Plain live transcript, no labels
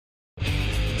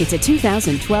It's a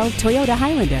 2012 Toyota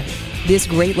Highlander. This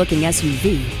great-looking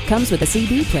SUV comes with a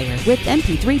CD player with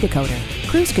MP3 decoder,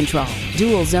 cruise control,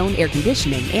 dual-zone air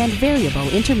conditioning, and variable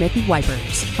intermittent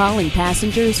wipers. Hauling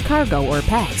passengers, cargo, or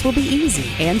packs will be easy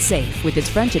and safe with its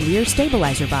front and rear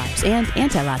stabilizer bars and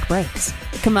anti-lock brakes.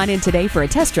 Come on in today for a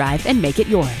test drive and make it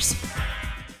yours.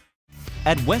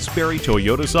 At Westbury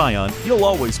Toyota Scion, you'll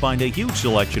always find a huge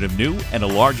selection of new and a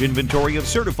large inventory of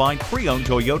certified pre-owned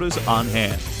Toyotas on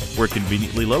hand. We're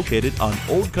conveniently located on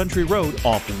Old Country Road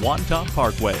off Wantagh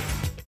Parkway.